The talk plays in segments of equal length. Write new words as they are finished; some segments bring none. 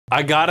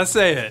I gotta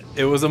say it,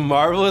 it was a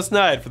marvelous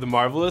night for the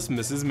marvelous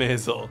Mrs.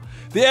 Maisel.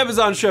 The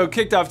Amazon show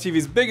kicked off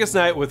TV's biggest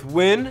night with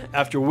win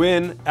after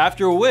win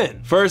after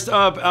win. First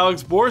up,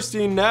 Alex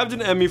Borstein nabbed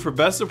an Emmy for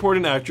Best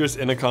Supporting Actress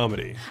in a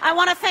Comedy. I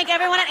want to thank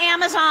everyone at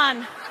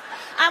Amazon.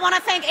 I want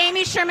to thank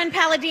Amy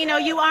Sherman-Palladino.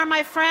 You are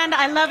my friend.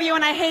 I love you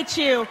and I hate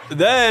you.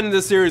 Then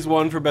the series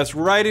won for Best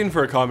Writing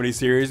for a Comedy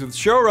Series, with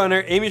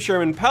showrunner Amy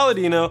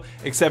Sherman-Palladino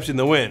accepting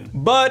the win.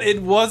 But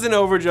it wasn't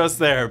over just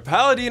there.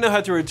 Palladino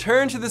had to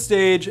return to the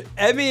stage,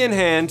 Emmy in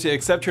hand, to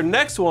accept her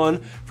next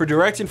one for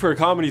directing for a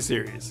comedy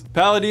series.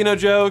 Palladino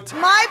joked,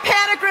 "My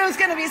panic room's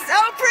gonna be so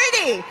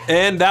pretty!"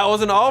 And that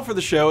wasn't all for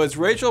the show, as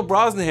Rachel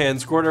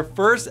Brosnahan scored her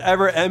first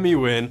ever Emmy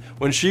win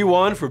when she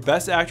won for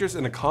Best Actress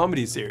in a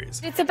Comedy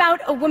Series. It's about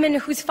a woman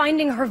who's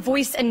finding her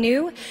voice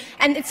anew,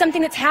 and it's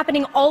something that's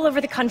happening all over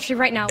the country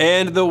right now.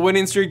 And the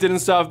winning streak didn't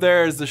stop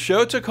there, as the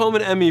show took home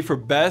an Emmy for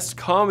Best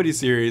Comedy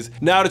Series.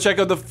 Now to check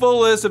out the full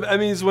list of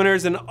Emmys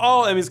winners and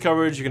all Emmys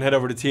coverage, you can head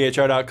over to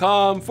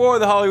THR.com. For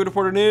the Hollywood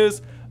Reporter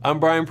News, I'm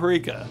Brian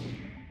Perica.